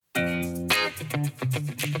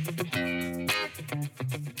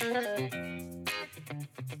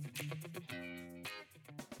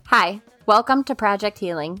Hi, welcome to Project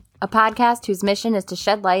Healing, a podcast whose mission is to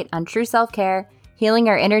shed light on true self-care, healing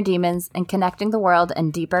our inner demons, and connecting the world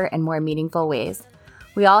in deeper and more meaningful ways.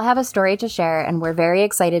 We all have a story to share, and we're very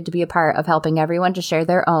excited to be a part of helping everyone to share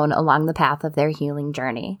their own along the path of their healing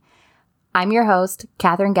journey. I'm your host,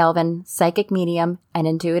 Katherine Galvin, psychic medium and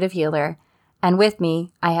intuitive healer, and with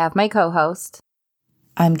me, I have my co-host.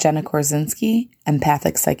 I'm Jenna Korzinski,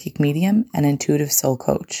 empathic psychic medium and intuitive soul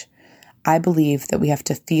coach. I believe that we have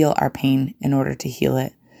to feel our pain in order to heal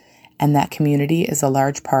it, and that community is a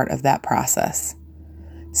large part of that process.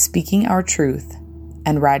 Speaking our truth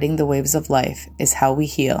and riding the waves of life is how we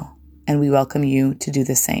heal, and we welcome you to do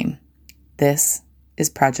the same. This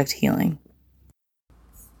is Project Healing.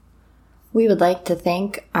 We would like to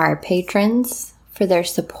thank our patrons for their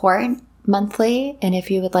support monthly, and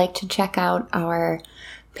if you would like to check out our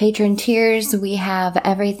patron tiers, we have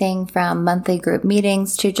everything from monthly group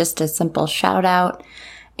meetings to just a simple shout out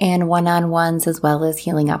and one-on-ones as well as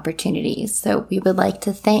healing opportunities. So we would like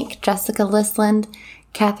to thank Jessica Lisland,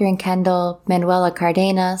 Catherine Kendall, Manuela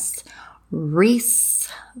Cardenas, Reese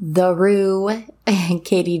the Rue, and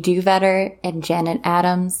Katie Duvetter, and Janet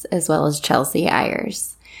Adams, as well as Chelsea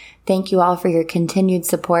Ayers. Thank you all for your continued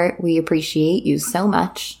support. We appreciate you so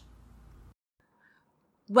much.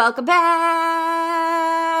 Welcome back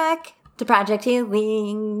to Project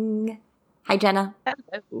Healing. Hi, Jenna.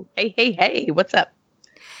 Hello. Hey. What's up?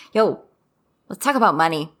 Yo, let's talk about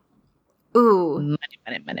money. Ooh. Money.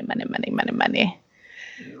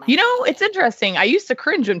 You know, it's interesting. I used to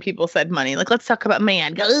cringe when people said money. Like, let's talk about money.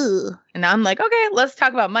 I'd go, ugh. And now I'm like, okay, let's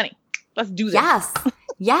talk about money. Let's do this. Yes.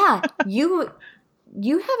 Yeah. You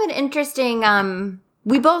have an interesting,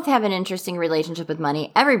 we both have an interesting relationship with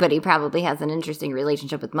money. Everybody probably has an interesting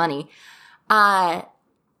relationship with money.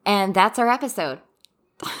 And that's our episode.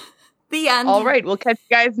 The end. All right. We'll catch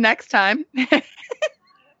you guys next time.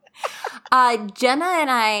 Jenna and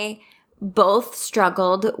I both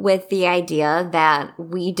struggled with the idea that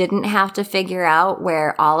we didn't have to figure out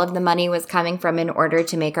where all of the money was coming from in order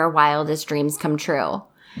to make our wildest dreams come true.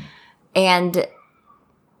 And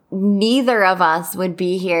neither of us would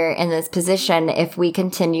be here in this position if we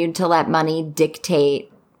continued to let money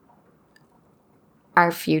dictate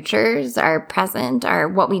our futures, our present, our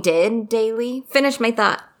what we did daily. Finish my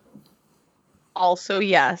thought. Also,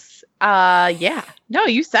 yes. Yeah. No,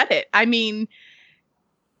 you said it. I mean,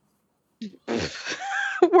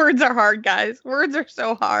 words are hard, guys. Words are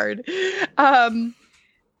so hard.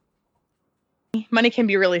 Money can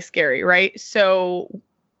be really scary, right? So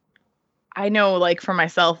I know, like, for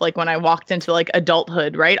myself, like, when I walked into, like,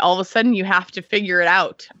 adulthood, right? All of a sudden, you have to figure it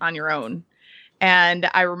out on your own. And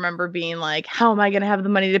I remember being like, how am I going to have the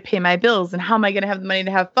money to pay my bills? And how am I going to have the money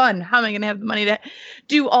to have fun? How am I going to have the money to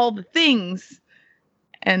do all the things?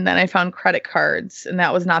 And then I found credit cards, and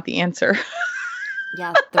that was not the answer.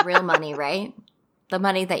 Yeah, the real money, right? The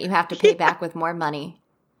money that you have to pay back with more money.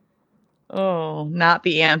 Oh, not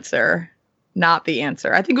the answer. Not the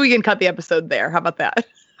answer. I think we can cut the episode there. How about that?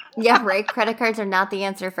 Yeah, right? Credit cards are not the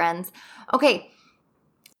answer, friends. Okay.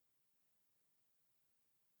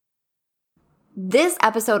 This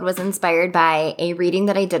episode was inspired by a reading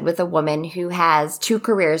that I did with a woman who has two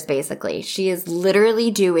careers, basically. She is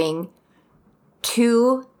literally doing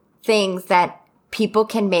two things that people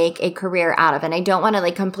can make a career out of. And I don't want to,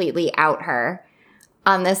 like, completely out her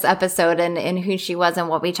on this episode and who she was and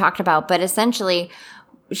what we talked about. But essentially,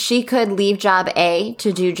 she could leave job A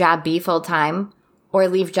to do job B full time, or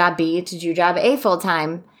leave job B to do job A full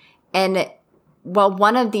time. And while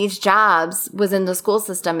one of these jobs was in the school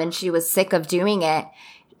system and she was sick of doing it,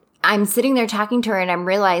 I'm sitting there talking to her and I'm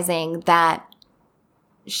realizing that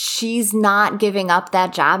she's not giving up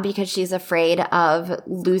that job because she's afraid of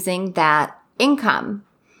losing that income.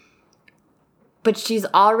 But she's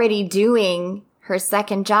already doing her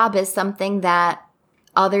second job as something that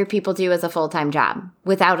other people do as a full-time job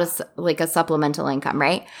without a supplemental income,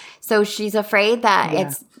 right? So she's afraid that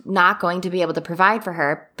it's not going to be able to provide for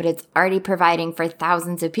her, but it's already providing for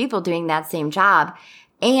thousands of people doing that same job.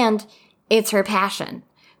 And it's her passion.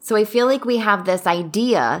 So I feel like we have this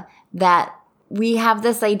idea that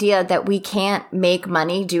we can't make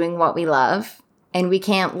money doing what we love, and we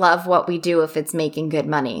can't love what we do if it's making good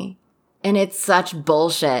money. And it's such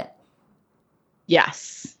bullshit.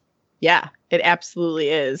 Yes. Yeah, it absolutely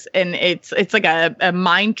is. And it's like a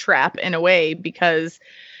mind trap in a way, because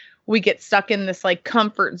we get stuck in this like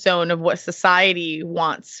comfort zone of what society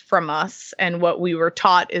wants from us and what we were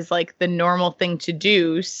taught is like the normal thing to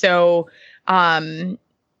do. So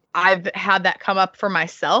I've had that come up for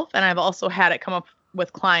myself, and I've also had it come up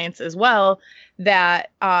with clients as well,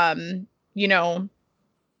 that, you know,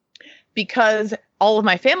 because all of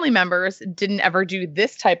my family members didn't ever do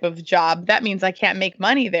this type of job, that means I can't make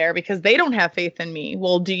money there because they don't have faith in me.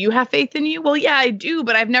 Well, do you have faith in you? Well, yeah, I do,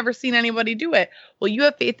 but I've never seen anybody do it. Well, you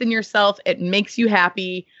have faith in yourself. It makes you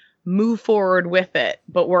happy. Move forward with it.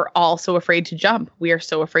 But we're all so afraid to jump. We are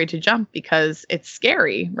so afraid to jump because it's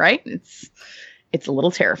scary, right? It's a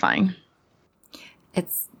little terrifying.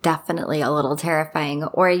 It's definitely a little terrifying.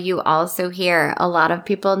 Or you also hear a lot of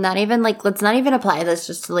people, not even like, let's not even apply this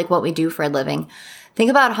just to like what we do for a living. Think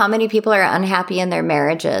about how many people are unhappy in their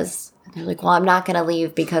marriages. They're like, well, I'm not going to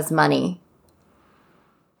leave because money.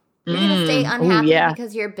 You're going to stay unhappy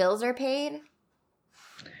because your bills are paid?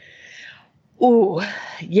 Ooh,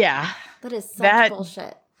 yeah. That is such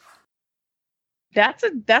bullshit. That's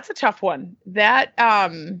a tough one. That,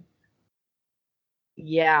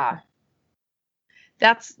 yeah.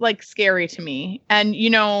 That's like scary to me. And, you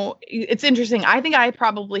know, it's interesting. I think I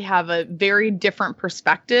probably have a very different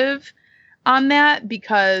perspective on that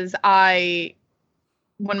because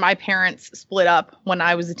when my parents split up when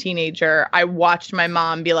I was a teenager, I watched my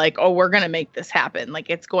mom be like, oh, we're going to make this happen. Like,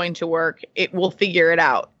 it's going to work. We'll figure it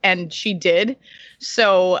out. And she did.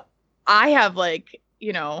 So I have like,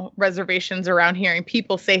 you know, reservations around hearing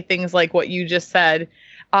people say things like what you just said.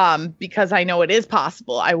 Because I know it is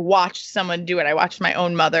possible. I watched someone do it. I watched my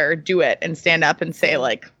own mother do it and stand up and say,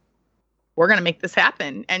 like, we're going to make this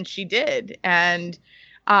happen. And she did. And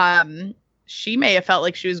she may have felt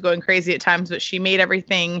like she was going crazy at times, but she made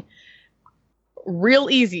everything real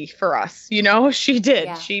easy for us. You know, she did.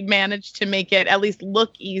 Yeah. She managed to make it at least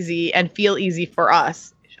look easy and feel easy for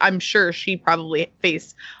us. I'm sure she probably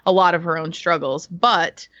faced a lot of her own struggles,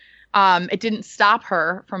 but it didn't stop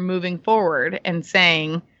her from moving forward and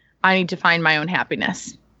saying, I need to find my own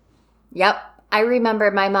happiness. Yep. I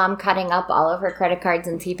remember my mom cutting up all of her credit cards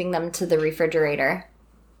and taping them to the refrigerator.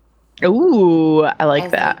 Ooh, I like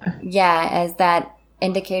that. As that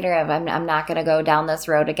indicator of I'm not going to go down this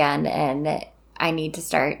road again, and I need to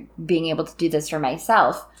start being able to do this for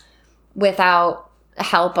myself without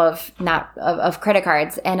help of credit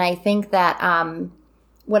cards. And I think that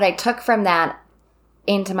what I took from that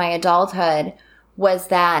into my adulthood was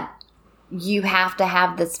that you have to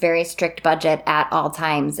have this very strict budget at all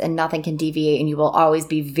times and nothing can deviate, and you will always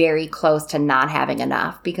be very close to not having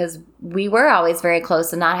enough, because we were always very close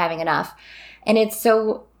to not having enough. And it's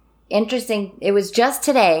so interesting. It was just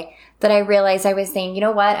today that I realized I was saying, you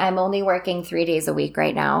know what? I'm only working 3 days a week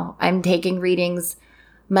right now. I'm taking readings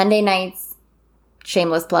Monday nights,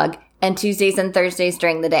 shameless plug, and Tuesdays and Thursdays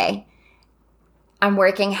during the day. I'm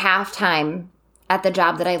working half time at the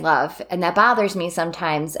job that I love, and that bothers me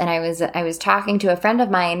sometimes. And I was talking to a friend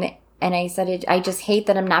of mine, and I said, I just hate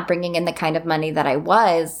that I'm not bringing in the kind of money that I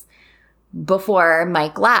was before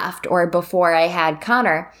Mike left or before I had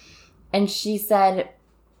Connor. And she said,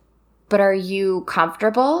 but are you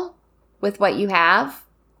comfortable with what you have?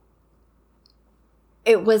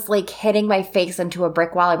 It was like hitting my face into a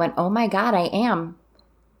brick wall. I went, oh my God, I am.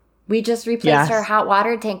 We just replaced our hot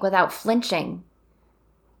water tank without flinching.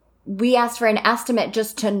 We asked for an estimate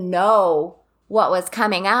just to know what was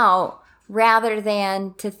coming out rather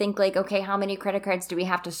than to think like, okay, how many credit cards do we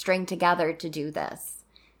have to string together to do this?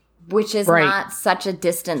 Which is not such a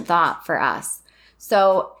distant thought for us.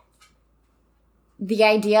 So the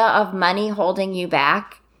idea of money holding you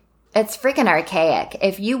back, it's freaking archaic.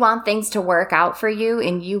 If you want things to work out for you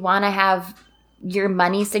and you want to have your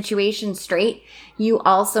money situation straight, you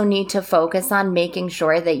also need to focus on making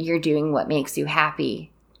sure that you're doing what makes you happy.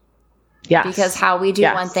 Yes. Because how we do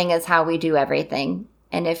one thing is how we do everything.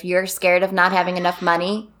 And if you're scared of not having enough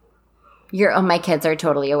money, my kids are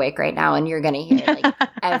totally awake right now, and you're going to hear like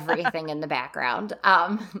everything in the background.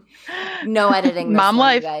 No editing this Mom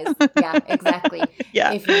one, life. You guys. Yeah, exactly.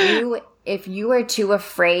 Yeah. If you are too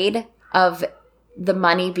afraid of the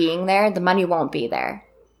money being there, the money won't be there.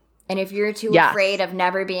 And if you're too afraid of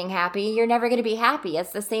never being happy, you're never going to be happy.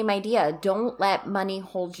 It's the same idea. Don't let money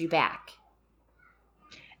hold you back.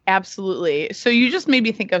 Absolutely. So you just made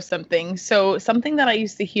me think of something. So something that I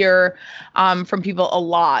used to hear from people a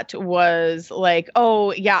lot was like,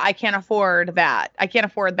 oh, yeah, I can't afford that. I can't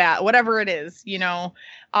afford that. Whatever it is, you know,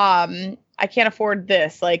 I can't afford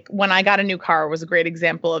this. Like when I got a new car was a great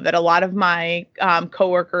example of it. A lot of my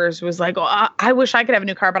coworkers was like, oh, I wish I could have a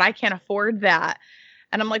new car, but I can't afford that.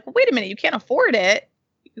 And I'm like, well, wait a minute, you can't afford it.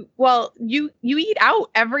 Well, you eat out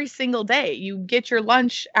every single day. You get your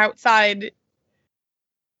lunch outside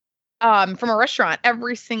from a restaurant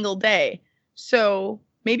every single day. So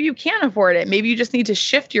maybe you can't afford it. Maybe you just need to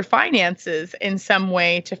shift your finances in some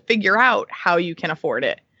way to figure out how you can afford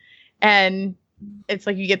it. And it's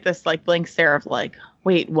like you get this like blank stare of like,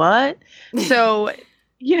 wait, what? So,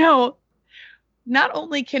 not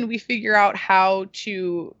only can we figure out how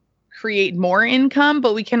to create more income,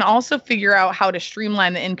 but we can also figure out how to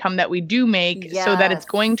streamline the income that we do make so that it's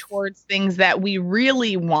going towards things that we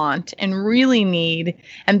really want and really need,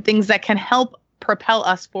 and things that can help propel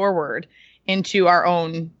us forward into our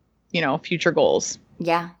own, future goals.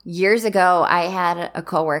 Yeah. Years ago, I had a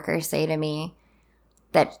coworker say to me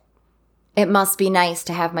that it must be nice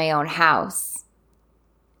to have my own house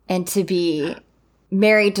and to be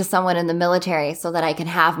married to someone in the military so that I can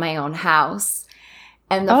have my own house.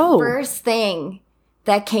 And the first thing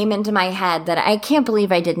that came into my head that I can't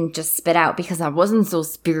believe I didn't just spit out because I wasn't so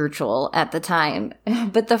spiritual at the time.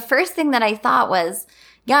 But the first thing that I thought was,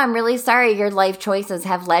 yeah, I'm really sorry your life choices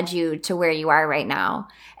have led you to where you are right now.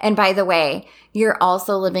 And by the way, you're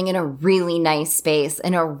also living in a really nice space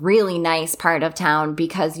in a really nice part of town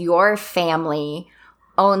because your family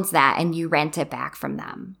owns that and you rent it back from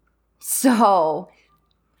them. So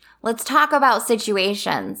let's talk about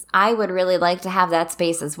situations. I would really like to have that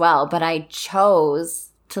space as well, but I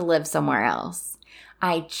chose to live somewhere else.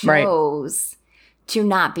 I chose to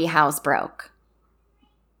not be house broke.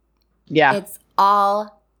 Yeah. It's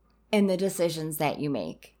all in the decisions that you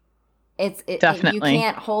make. Definitely. You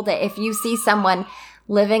can't hold it. If you see someone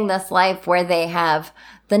living this life where they have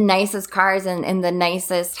the nicest cars and the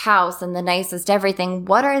nicest house and the nicest everything,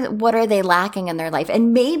 what are they lacking in their life?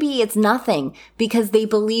 And maybe it's nothing because they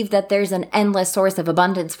believe that there's an endless source of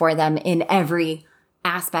abundance for them in every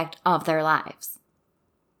aspect of their lives.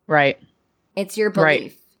 Right. It's your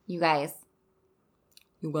belief, you guys.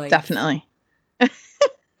 Definitely.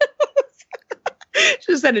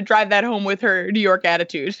 She just had to drive that home with her New York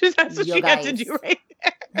attitude. That's what she had to do right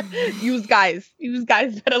there. Use guys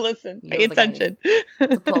better listen. Pay attention.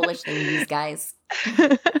 It's a Polish thing, use guys.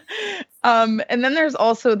 And then there's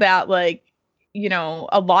also that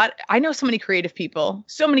a lot. I know so many creative people,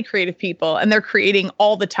 and they're creating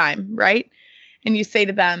all the time, right? And you say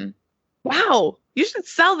to them, wow, you should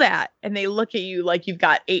sell that. And they look at you like you've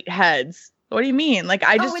got 8 heads. What do you mean? Like,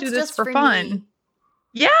 I just do this for fun. Me.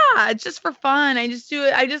 Yeah, it's just for fun. I just do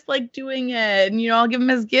it. I just like doing it. And, I'll give them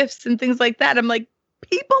as gifts and things like that. I'm like,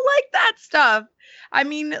 people like that stuff. I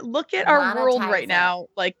mean, look at our world right now.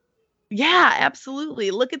 Like, yeah,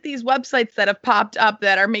 absolutely. Look at these websites that have popped up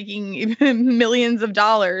that are making millions of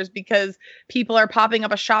dollars because people are popping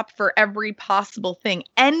up a shop for every possible thing.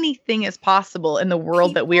 Anything is possible in the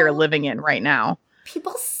world that we are living in right now.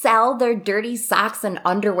 People sell their dirty socks and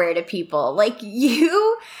underwear to people. Like,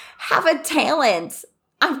 you have a talent.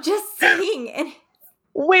 I'm just saying.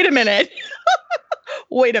 Wait a minute.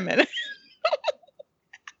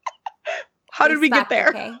 How did we get there?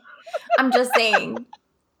 Okay? I'm just saying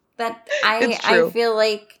that I feel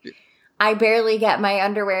like I barely get my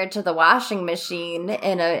underwear to the washing machine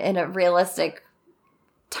in a realistic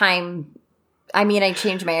time. I mean, I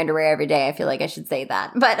change my underwear every day. I feel like I should say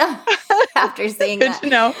that. But after saying Good that. to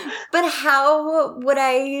know. But how would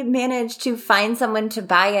I manage to find someone to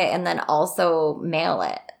buy it and then also mail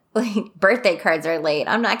it? Like, birthday cards are late.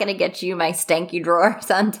 I'm not going to get you my stanky drawers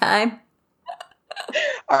on time.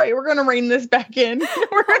 All right, we're going to rein this back in.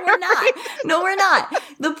 No, we're not.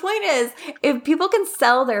 The point is, if people can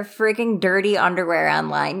sell their freaking dirty underwear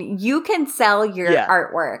online, you can sell your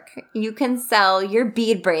artwork. You can sell your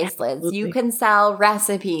bead bracelets. Absolutely. You can sell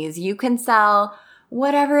recipes. You can sell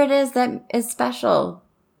whatever it is that is special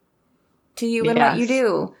to you and what you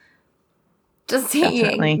do. Just saying,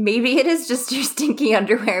 definitely. Maybe it is just your stinky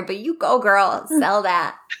underwear, but you go, girl, sell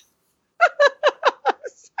that.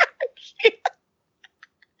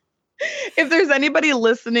 If there's anybody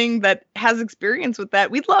listening that has experience with that,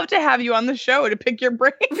 we'd love to have you on the show to pick your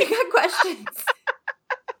brain. We got questions.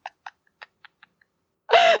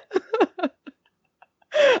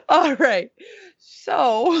 All right.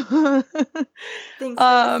 So,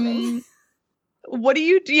 what do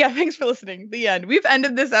you do? Yeah, thanks for listening. The end. We've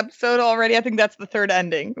ended this episode already. I think that's the third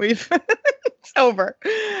ending. It's over.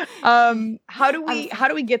 How do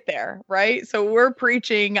we get there? Right. So we're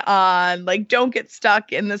preaching on don't get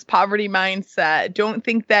stuck in this poverty mindset. Don't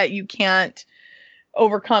think that you can't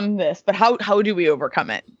overcome this, but how do we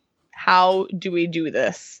overcome it? How do we do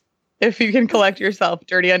this? If you can collect yourself,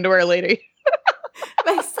 dirty underwear lady.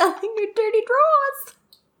 By selling your dirty drawers.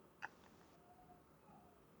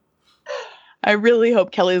 I really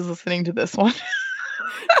hope Kelly's listening to this one.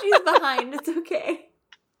 She's behind. It's okay.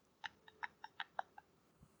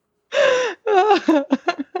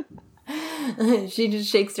 She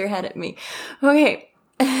just shakes her head at me. Okay.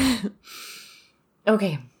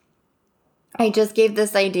 Okay. I just gave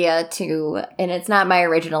this idea to, and it's not my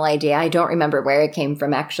original idea. I don't remember where it came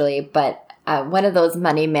from actually, but one of those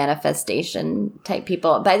money manifestation type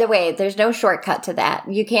people. By the way, there's no shortcut to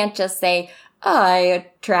that. You can't just say, I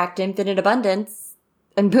attract infinite abundance,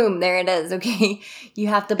 and boom, there it is. Okay. You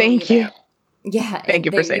have to believe Thank you. it. Yeah. Thank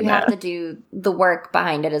you for saying that. You have to do the work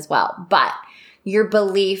behind it as well. But your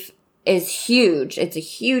belief is huge. It's a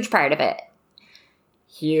huge part of it.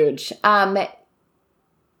 Huge.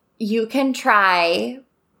 You can try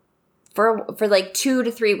for like 2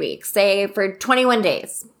 to 3 weeks, say for 21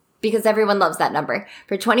 days, because everyone loves that number.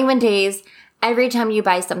 For 21 days, every time you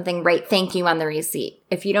buy something, write thank you on the receipt.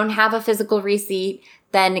 If you don't have a physical receipt,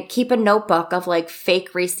 then keep a notebook of like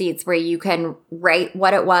fake receipts where you can write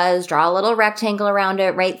what it was, draw a little rectangle around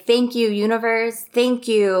it, write thank you, universe. Thank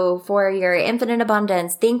you for your infinite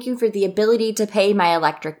abundance. Thank you for the ability to pay my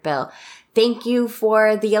electric bill. Thank you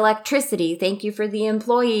for the electricity. Thank you for the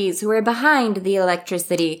employees who are behind the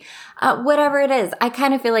electricity. Whatever it is. I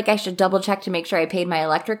kind of feel like I should double check to make sure I paid my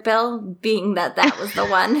electric bill, being that was the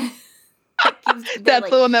one. That's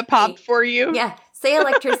the one that popped for you? Yeah. Say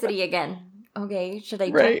electricity again. Okay. Should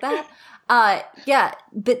I check that? Yeah.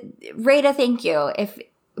 But rate a thank you.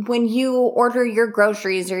 When you order your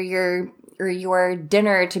groceries or your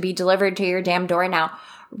dinner to be delivered to your damn door now,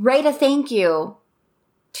 write a thank you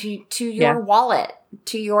to your wallet,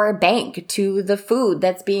 to your bank, to the food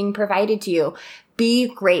that's being provided to you. Be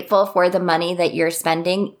grateful for the money that you're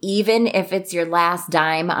spending, even if it's your last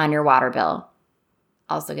dime on your water bill.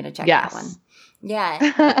 Also going to check that one.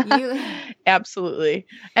 Yeah. Absolutely.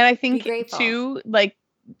 And I think too, like,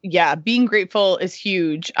 being grateful is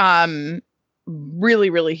huge. Really,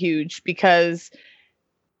 really huge, because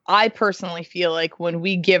I personally feel like when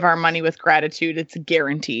we give our money with gratitude, it's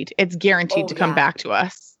guaranteed. It's guaranteed to come back to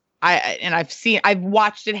us. I've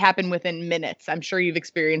watched it happen within minutes. I'm sure you've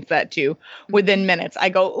experienced that too. Within minutes, I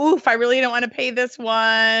go, oof, I really don't want to pay this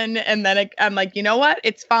one. And then I'm like, you know what?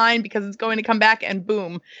 It's fine, because it's going to come back, and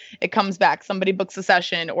boom, it comes back. Somebody books a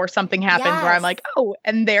session or something happens where I'm like, oh,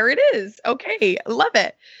 and there it is. Okay. Love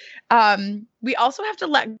it. We also have to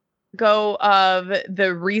let go of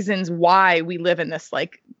the reasons why we live in this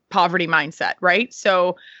like poverty mindset, right?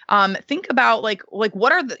 So think about like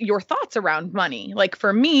what are your thoughts around money? Like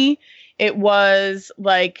for me, it was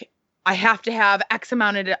like, I have to have X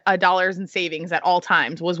amount of dollars in savings at all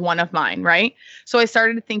times was one of mine, right? So I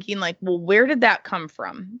started thinking like, well, where did that come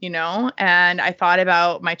from? You know? And I thought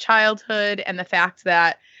about my childhood and the fact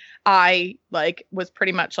that I like was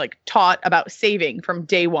pretty much like taught about saving from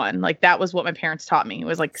day one. Like that was what my parents taught me. It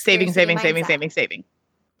was like saving.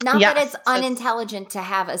 Not that it's unintelligent to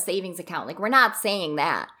have a savings account. Like, we're not saying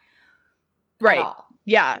that. Right.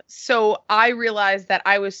 Yeah. So I realized that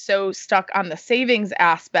I was so stuck on the savings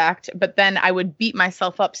aspect, but then I would beat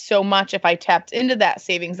myself up so much if I tapped into that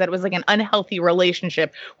savings that it was like an unhealthy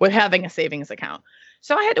relationship with having a savings account.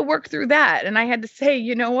 So I had to work through that. And I had to say,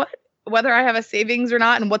 you know what? Whether I have a savings or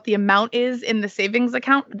not and what the amount is in the savings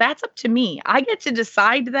account, that's up to me. I get to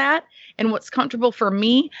decide that and what's comfortable for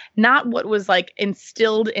me, not what was like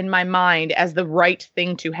instilled in my mind as the right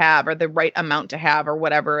thing to have or the right amount to have or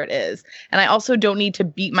whatever it is. And I also don't need to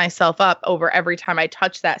beat myself up over every time I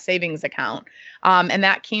touch that savings account. And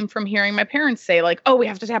that came from hearing my parents say like, oh, we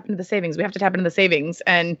have to tap into the savings. We have to tap into the savings.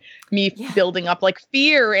 And me building up like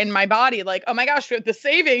fear in my body, like, oh my gosh, the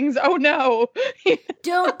savings. Oh no.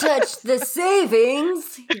 Don't touch the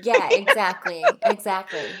savings. Yeah, exactly.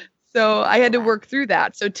 Exactly. So I had to work through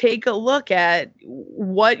that. So take a look at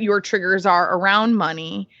what your triggers are around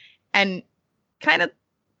money and kind of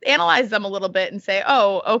analyze them a little bit and say,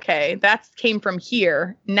 oh, okay, that came from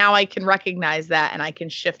here. Now I can recognize that and I can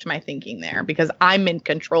shift my thinking there because I'm in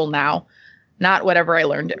control now, not whatever I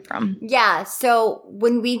learned it from. Yeah. So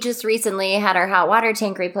when we just recently had our hot water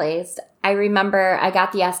tank replaced, I remember I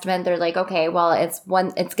got the estimate. They're like, okay, well, it's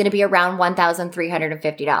going to be around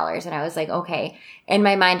 $1,350. And I was like, okay. In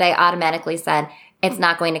my mind, I automatically said, it's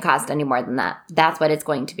not going to cost any more than that. That's what it's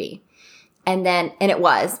going to be. And it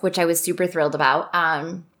was, which I was super thrilled about.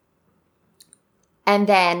 And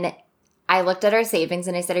then I looked at our savings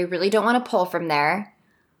and I said, I really don't want to pull from there,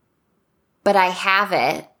 but I have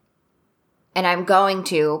it. And I'm going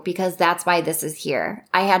to, because that's why this is here.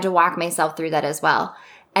 I had to walk myself through that as well.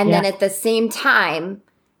 And then at the same time,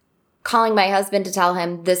 calling my husband to tell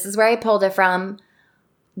him, this is where I pulled it from.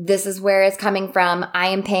 This is where it's coming from. I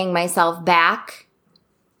am paying myself back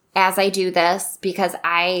as I do this because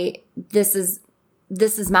this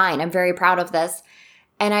is mine. I'm very proud of this.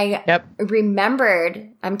 And I remembered,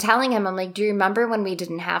 I'm telling him, I'm like, do you remember when we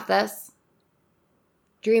didn't have this?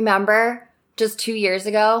 Do you remember? just 2 years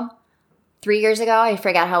ago, 3 years ago, I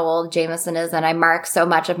forget how old Jameson is, and I mark so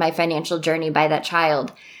much of my financial journey by that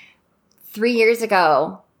child. 3 years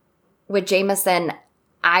ago, with Jameson,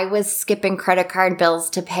 I was skipping credit card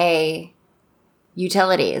bills to pay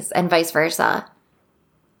utilities and vice versa.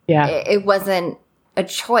 Yeah. It wasn't a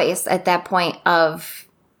choice at that point of,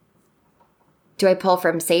 do I pull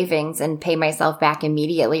from savings and pay myself back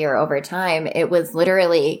immediately or over time? It was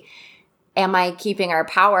literally, am I keeping our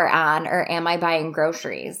power on or am I buying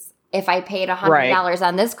groceries? If I paid $100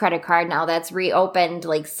 on this credit card, now that's reopened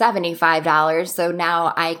like $75. So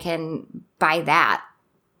now I can buy that.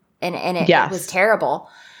 And it was terrible.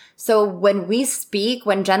 So when we speak,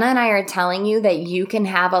 when Jenna and I are telling you that you can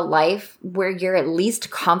have a life where you're at least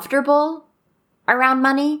comfortable around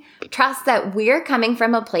money, trust that we're coming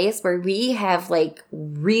from a place where we have like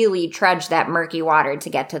really trudged that murky water to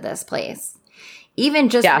get to this place. Even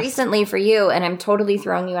just recently for you, and I'm totally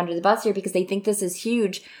throwing you under the bus here because I think this is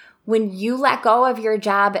huge. When you let go of your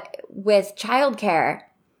job with childcare,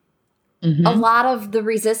 a lot of the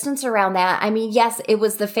resistance around that, I mean, yes, it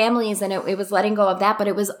was the families and it was letting go of that, but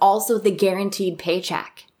it was also the guaranteed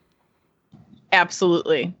paycheck.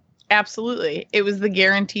 Absolutely. Absolutely. It was the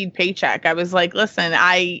guaranteed paycheck. I was like, listen,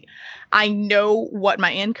 I know what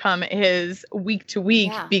my income is week to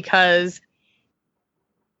week because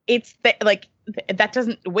it's that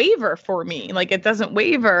doesn't waver for me. Like it doesn't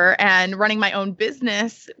waver, and running my own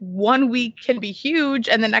business, 1 week can be huge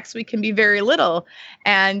and the next week can be very little.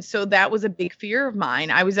 And so that was a big fear of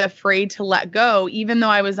mine. I was afraid to let go, even though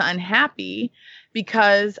I was unhappy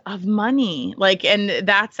because of money. Like, and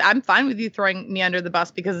I'm fine with you throwing me under the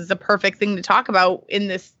bus because it's a perfect thing to talk about in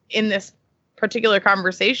this particular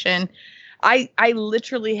conversation. I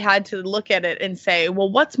literally had to look at it and say,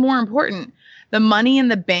 well, what's more important? The money in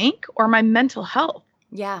the bank or my mental health?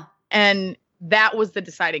 Yeah. And that was the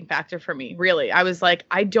deciding factor for me, really. I was like,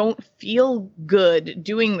 I don't feel good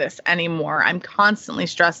doing this anymore. I'm constantly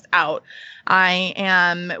stressed out. I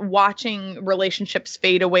am watching relationships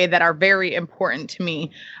fade away that are very important to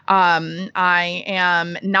me. I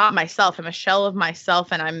am not myself. I'm a shell of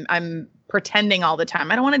myself, and I'm pretending all the time.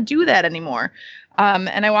 I don't want to do that anymore.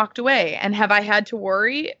 And I walked away. And have I had to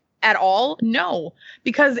worry at all? No,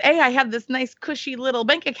 because I had this nice cushy little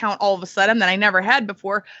bank account all of a sudden that I never had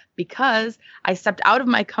before because I stepped out of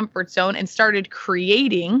my comfort zone and started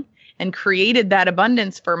created that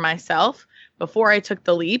abundance for myself before I took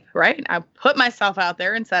the leap, right? I put myself out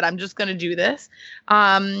there and said, I'm just going to do this.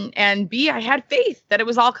 And B, I had faith that it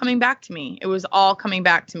was all coming back to me. It was all coming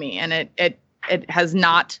back to me. And it has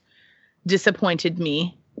not disappointed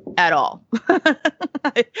me at all.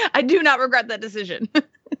 I do not regret that decision.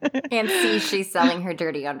 And see, she's selling her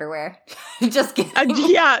dirty underwear. Just kidding.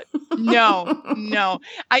 No.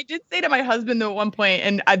 I did say to my husband though at one point,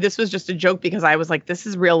 and this was just a joke because I was like, this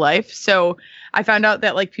is real life. So I found out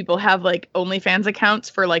that like people have like OnlyFans accounts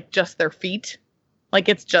for like just their feet. Like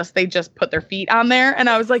they just put their feet on there. And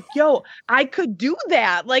I was like, yo, I could do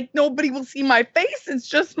that. Like nobody will see my face. It's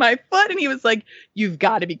just my foot. And he was like, you've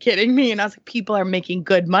got to be kidding me. And I was like, people are making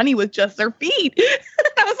good money with just their feet.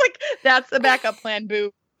 I was like, that's the backup plan,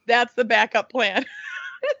 boo. That's the backup plan.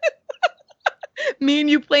 Me and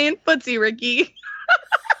you playing footsie, Ricky.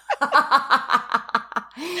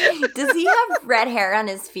 Does he have red hair on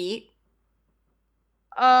his feet?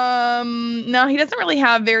 No, he doesn't really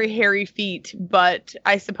have very hairy feet, but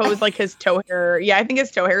I suppose like his toe hair. Yeah, I think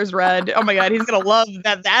his toe hair is red. Oh my God, he's going to love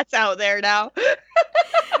that that's out there now.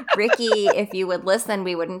 Ricky, if you would listen,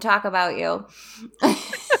 we wouldn't talk about you. Not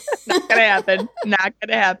going to happen. Not going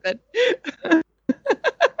to happen.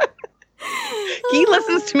 He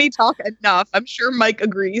listens to me talk enough. I'm sure Mike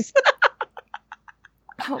agrees.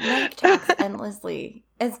 Oh, Mike talks endlessly.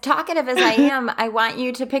 As talkative as I am, I want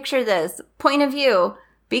you to picture this point of view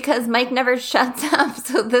because Mike never shuts up.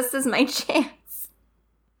 So this is my chance.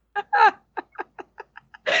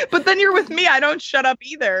 But then you're with me. I don't shut up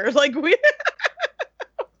either. Like we.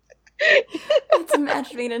 It's a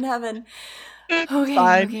match made in heaven.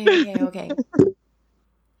 Okay.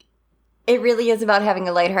 It really is about having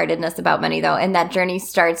a lightheartedness about money, though. And that journey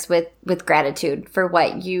starts with gratitude for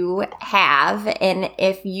what you have. And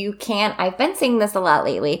if you can't, I've been saying this a lot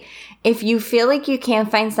lately, if you feel like you can't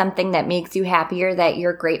find something that makes you happier that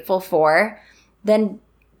you're grateful for, then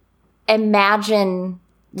imagine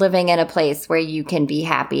living in a place where you can be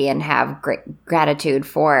happy and have gratitude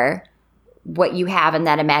for what you have in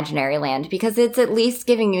that imaginary land, because it's at least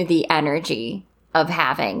giving you the energy of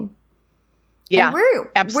having. Yeah,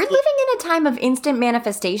 and we're living in a time of instant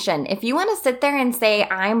manifestation. If you want to sit there and say,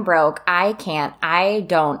 I'm broke, I can't, I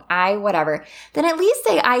don't, I whatever, then at least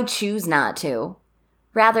say, I choose not to,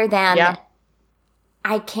 rather than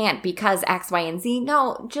I can't because X, Y, and Z.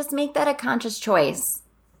 No, just make that a conscious choice.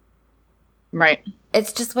 Right.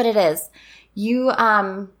 It's just what it is. You,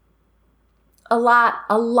 a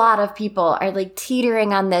lot of people are like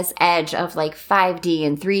teetering on this edge of like 5D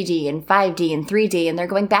and 3D and 5D and 3D. And they're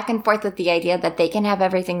going back and forth with the idea that they can have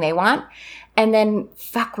everything they want. And then,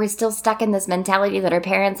 we're still stuck in this mentality that our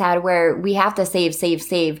parents had where we have to save,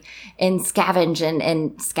 and scavenge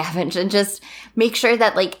and just make sure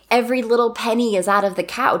that like every little penny is out of the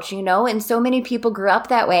couch, you know? And so many people grew up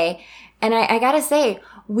that way. And I gotta say,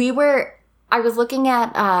 I was looking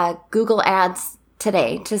at Google Ads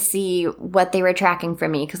today to see what they were tracking for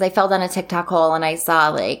me because I fell down a TikTok hole and I saw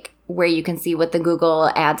like where you can see what the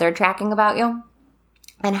Google Ads are tracking about you.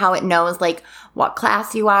 And how it knows, like, what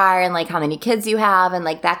class you are and, like, how many kids you have and,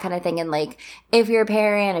 like, that kind of thing. And, like, if you're a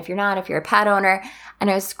parent, if you're not, if you're a pet owner. And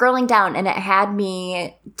I was scrolling down and it had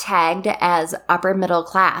me tagged as upper middle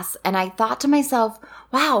class. And I thought to myself,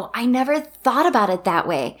 wow, I never thought about it that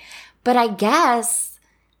way. But I guess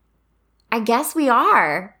we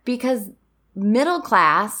are because middle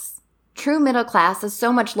class, true middle class is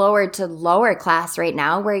so much lower to lower class right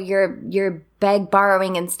now where you're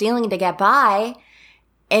borrowing and stealing to get by.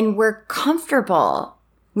 And we're comfortable.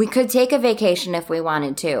 We could take a vacation if we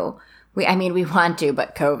wanted to. We want to,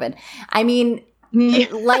 but COVID.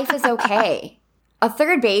 Life is okay. A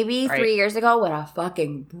third baby 3 years ago would have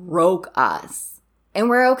fucking broke us. And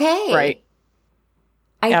we're okay. Right.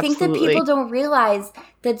 I think that people don't realize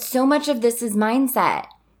that so much of this is mindset.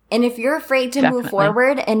 And if you're afraid to move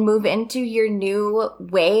forward and move into your new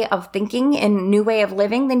way of thinking and new way of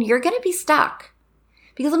living, then you're going to be stuck.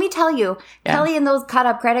 Because let me tell you, Kelly and those cut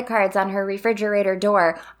up credit cards on her refrigerator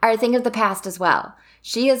door are a thing of the past as well.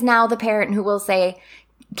 She is now the parent who will say,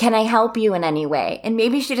 can I help you in any way? And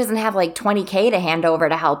maybe she doesn't have like $20K to hand over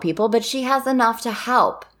to help people, but she has enough to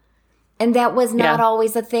help. And that was not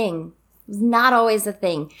always a thing. It was not always a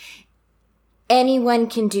thing. Anyone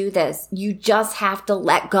can do this. You just have to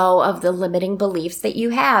let go of the limiting beliefs that you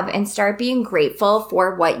have and start being grateful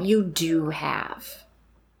for what you do have.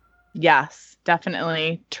 Yes.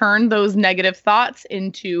 Definitely turn those negative thoughts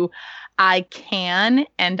into I can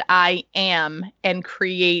and I am and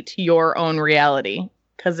create your own reality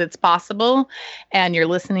because it's possible. And you're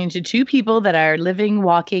listening to two people that are living,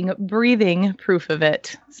 walking, breathing proof of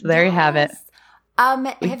it. So there you have it.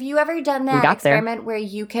 Have you ever done that experiment where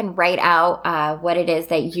you can write out what it is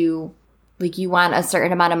that you want a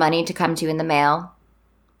certain amount of money to come to you in the mail?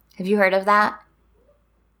 Have you heard of that?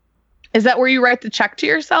 Is that where you write the check to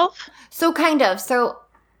yourself? So kind of. So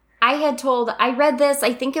I read this,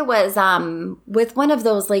 I think it was with one of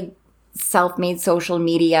those like self-made social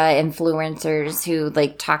media influencers who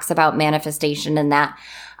like talks about manifestation and that.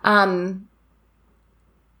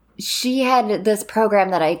 She had this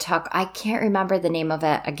program that I took. I can't remember the name of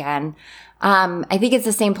it again. I think it's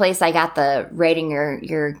the same place I got the writing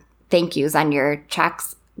your thank yous on your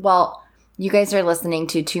checks. Well, you guys are listening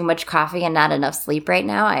to too much coffee and not enough sleep right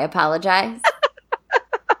now. I apologize.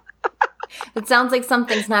 It sounds like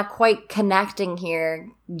something's not quite connecting here.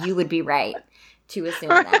 You would be right to assume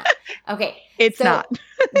that. Okay. It's not.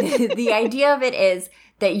 The idea of it is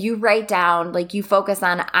that you write down, like you focus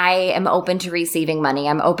on, I am open to receiving money.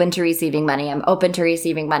 I'm open to receiving money. I'm open to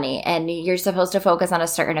receiving money. And you're supposed to focus on a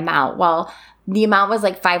certain amount. Well, the amount was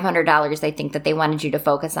like $500, I think, that they wanted you to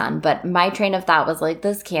focus on. But my train of thought was like,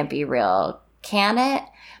 this can't be real. Can it?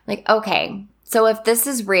 Like, okay. So if this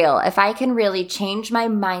is real, if I can really change my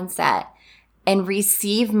mindset and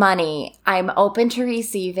receive money, I'm open to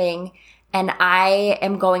receiving, and I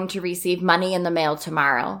am going to receive money in the mail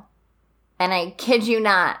tomorrow. And I kid you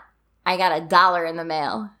not, I got $1 in the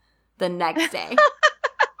mail the next day.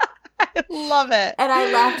 I love it. And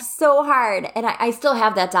I laughed so hard. And I still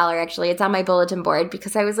have that dollar, actually. It's on my bulletin board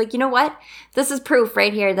because I was like, you know what? This is proof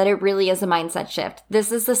right here that it really is a mindset shift.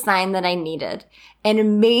 This is the sign that I needed.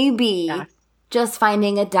 And maybe just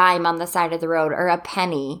finding a dime on the side of the road or a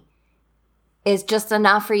penny is just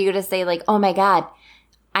enough for you to say like, oh my God,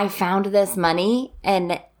 I found this money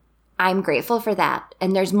and I'm grateful for that.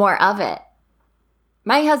 And there's more of it.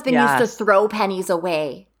 My husband used to throw pennies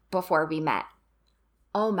away before we met.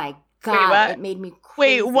 Oh my God, it made me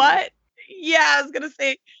crazy. Wait, what? Yeah, I was going to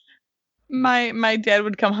say, my dad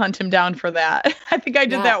would come hunt him down for that. I think I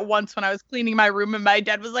did that once when I was cleaning my room and my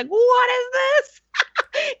dad was like, what is this?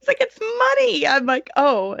 It's like, it's money. I'm like,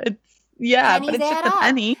 oh, it's, pennies, but it's just a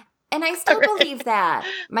penny. And I still believe that.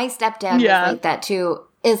 My stepdad was like that too.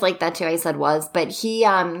 Is like that too. I said was, but he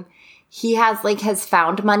has like his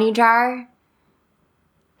found money jar.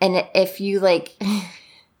 And if you like, I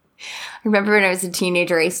remember when I was a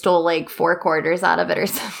teenager, I stole like 4 quarters out of it or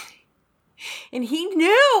something. And he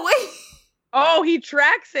knew. Oh, he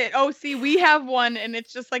tracks it. Oh, see, we have one and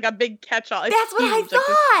it's just like a big catch-all. It's That's what I huge, like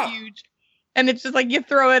thought. this huge. And it's just like you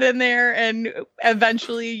throw it in there and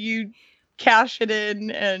eventually you cash it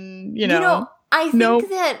in and, you know. I think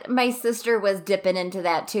that my sister was dipping into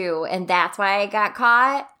that too. And that's why I got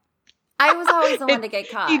caught. I was always the one to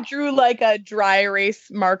get caught. He drew like a dry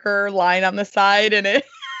erase marker line on the side and it.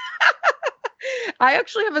 I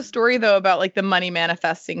actually have a story though about like the money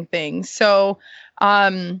manifesting thing. So,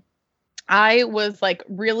 I was like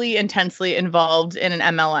really intensely involved in an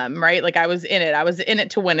MLM, right? Like I was in it. I was in it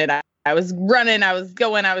to win it. I was running, I was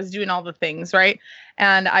going, I was doing all the things, right?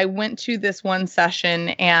 And I went to this one session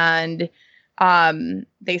and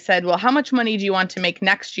they said, well, how much money do you want to make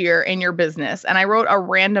next year in your business? And I wrote a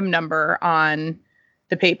random number on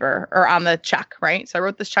the paper or on the check, right? So I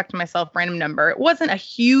wrote this check to myself, random number. It wasn't a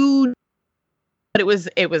huge, but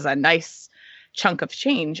it was a nice chunk of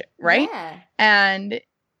change, right? Yeah. And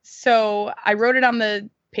so I wrote it on the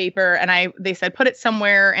paper and they said, put it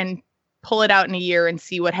somewhere and pull it out in a year and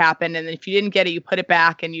see what happened. And then if you didn't get it, you put it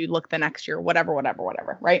back and you look the next year, whatever,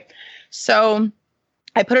 right? So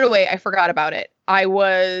I put it away. I forgot about it. I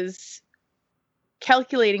was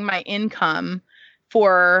calculating my income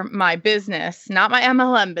for my business, not my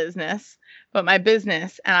MLM business, but my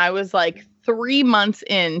business. And I was like 3 months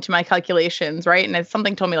into my calculations, right? And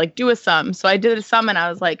something told me like, do a sum. So I did a sum and I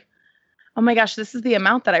was like, oh my gosh, this is the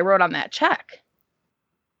amount that I wrote on that check.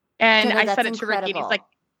 And I said it to Ricky. And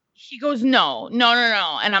he goes, no.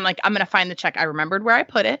 And I'm like, I'm going to find the check. I remembered where I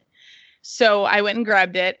put it. So I went and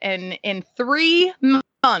grabbed it. And in 3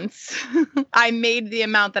 months, I made the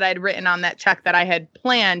amount that I'd written on that check that I had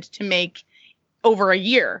planned to make over a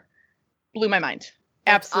year. Blew my mind.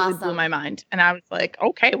 Absolutely blew my mind. And I was like,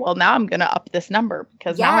 okay, well, now I'm going to up this number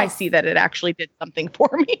because now I see that it actually did something for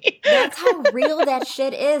me. That's how real that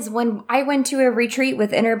shit is. When I went to a retreat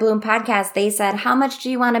with Inner Bloom Podcast, they said, how much do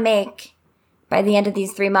you want to make by the end of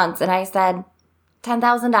these 3 months? And I said,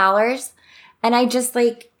 $10,000. And I just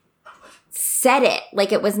like said it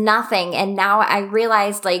like it was nothing. And now I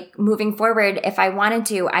realized like moving forward, if I wanted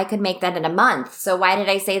to, I could make that in a month. So why did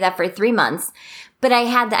I say that for 3 months? But I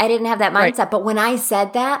didn't have that mindset. Right. But when I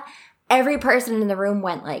said that, every person in the room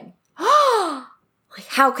went like, oh, like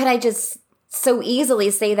how could I just so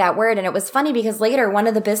easily say that word? And it was funny because later one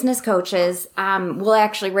of the business coaches, we're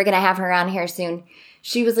going to have her on here soon.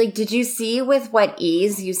 She was like, did you see with what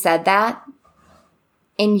ease you said that?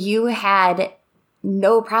 And you had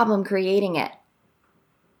no problem creating it.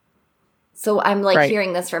 So I'm like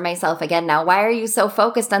hearing this for myself again now. Why are you so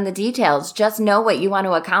focused on the details? Just know what you want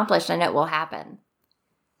to accomplish and it will happen.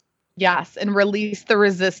 Yes. And release the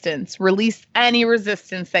resistance. Release any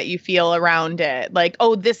resistance that you feel around it. Like,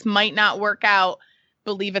 oh, this might not work out.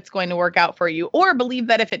 Believe it's going to work out for you. Or believe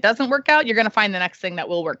that if it doesn't work out, you're going to find the next thing that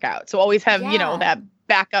will work out. So always have, that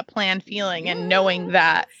backup plan feeling and knowing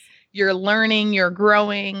that you're learning, you're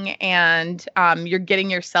growing, and you're getting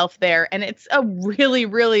yourself there. And it's a really,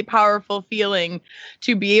 really powerful feeling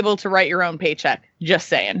to be able to write your own paycheck. Just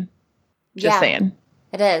saying. Just saying.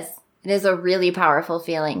 It is. It is a really powerful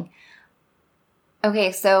feeling.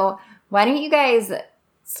 Okay, so why don't you guys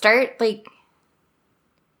start by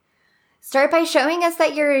showing us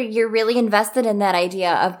that you're really invested in that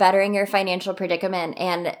idea of bettering your financial predicament,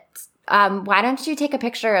 and why don't you take a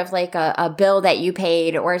picture of like a bill that you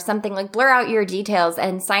paid or something, like blur out your details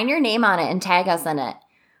and sign your name on it and tag us in it.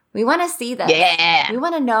 We want to see this. Yeah. We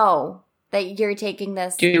want to know that you're taking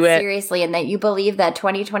this seriously and that you believe that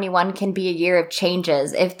 2021 can be a year of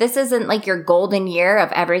changes. If this isn't like your golden year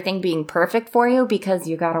of everything being perfect for you because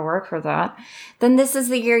you got to work for that, then this is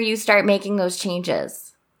the year you start making those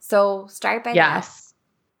changes. So start by that.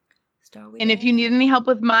 And if you need any help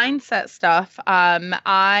with mindset stuff,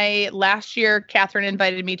 last year, Catherine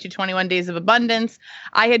invited me to 21 Days of Abundance.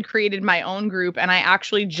 I had created my own group and I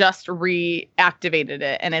actually just reactivated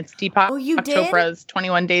it. And it's Deepak Chopra's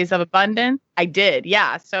 21 Days of Abundance. I did.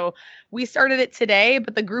 Yeah. So we started it today,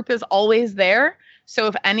 but the group is always there. So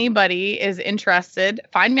if anybody is interested,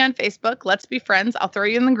 find me on Facebook. Let's be friends. I'll throw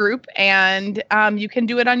you in the group and you can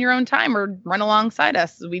do it on your own time or run alongside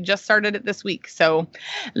us. We just started it this week. So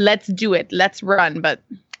let's do it. Let's run. But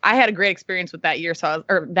I had a great experience with that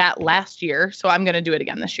that last year. So I'm going to do it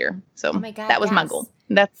again this year. So that was my goal.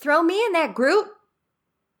 Throw me in that group.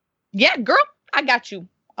 Yeah, girl, I got you.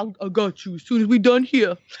 I got you as soon as we're done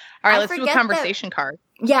here. All right, let's do a conversation card.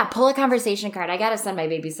 Yeah, pull a conversation card. I got to send my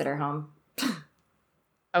babysitter home.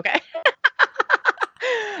 Okay.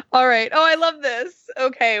 All right. Oh, I love this.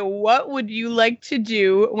 Okay. What would you like to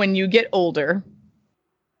do when you get older?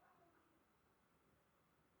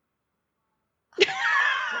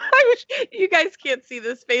 I was You guys can't see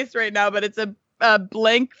this face right now, but it's a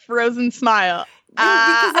blank, frozen smile.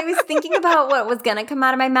 Because I was thinking about what was going to come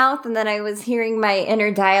out of my mouth, and then I was hearing my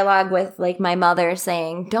inner dialogue with, like, my mother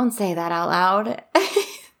saying, don't say that out loud.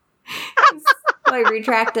 So I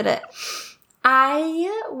retracted it.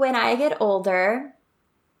 When I get older,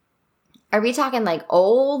 are we talking, like,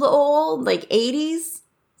 old, like 80s,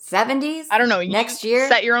 70s? I don't know. Next year?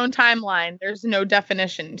 Set your own timeline. There's no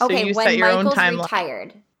definition. So you when set your Michael's own timeline.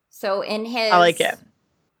 retired. So in his I like it.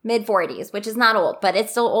 mid-40s, which is not old, but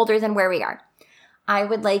it's still older than where we are. I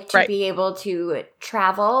would like to be able to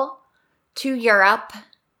travel to Europe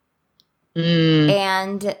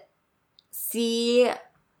and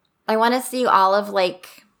I want to see all of like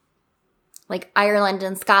Ireland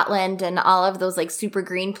and Scotland and all of those like super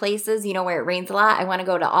green places, you know, where it rains a lot. I want to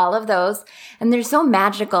go to all of those. And they're so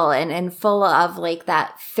magical and full of like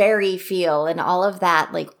that fairy feel and all of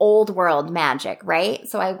that like old world magic, right?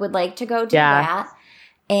 So I would like to go do that.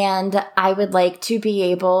 And I would like to be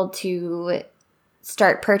able to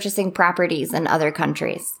start purchasing properties in other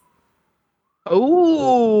countries.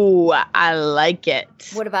 Oh, I like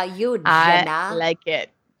it. What about you, Jenna? I like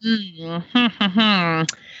it.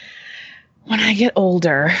 When I get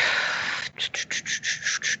older,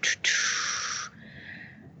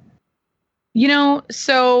 you know,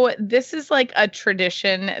 so this is like a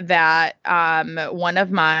tradition that one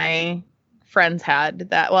of my friends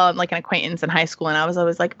had like an acquaintance in high school. And I was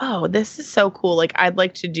always like, oh, this is so cool. Like, I'd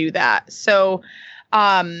like to do that. So,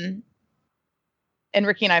 and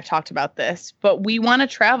Ricky and I have talked about this, but we want to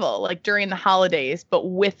travel like during the holidays, but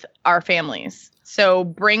with our families. So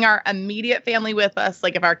bring our immediate family with us.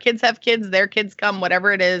 Like if our kids have kids, their kids come,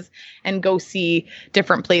 whatever it is, and go see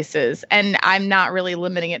different places. And I'm not really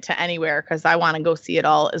limiting it to anywhere because I want to go see it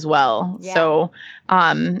all as well. Yeah. So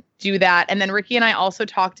do that. And then Ricky and I also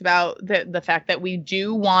talked about the fact that we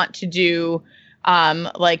do want to do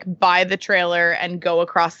like buy the trailer and go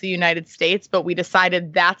across the United States, but we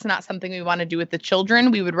decided that's not something we want to do with the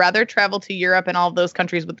children. We would rather travel to Europe and all of those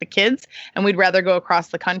countries with the kids, and we'd rather go across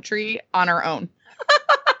the country on our own.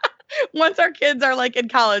 Once our kids are like in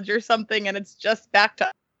college or something and it's just back to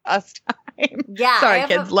us time. Yeah. Sorry,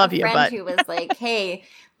 kids, love you. But who was like, hey,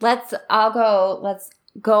 let's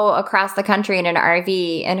go across the country in an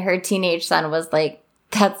RV. And her teenage son was like,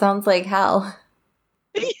 that sounds like hell.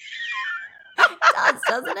 It does,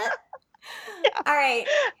 doesn't it? Yeah. All right.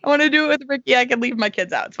 I want to do it with Ricky. I can leave my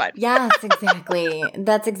kids out. It's fine. Yes, exactly.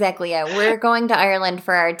 That's exactly it. We're going to Ireland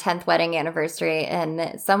for our 10th wedding anniversary,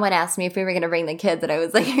 and someone asked me if we were going to bring the kids, and I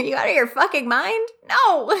was like, are you out of your fucking mind?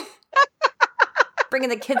 No. Bringing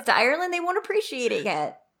the kids to Ireland, they won't appreciate it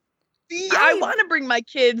yet. See, I want to bring my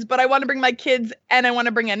kids, but I want to bring my kids and I want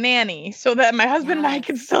to bring a nanny so that my husband and I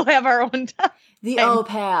can still have our own time. The au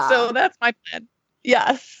pair. So that's my plan.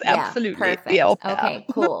 Yes, absolutely. Perfect. Okay,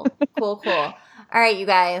 cool. Cool. All right, you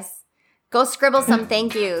guys. Go scribble some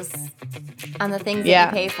thank yous on the things that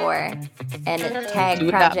you pay for and tag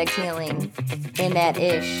Project Healing in that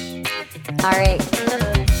ish. All right.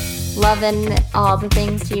 Loving all the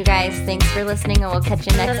things to you guys. Thanks for listening, and we'll catch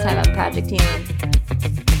you next time on Project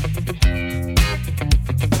Healing.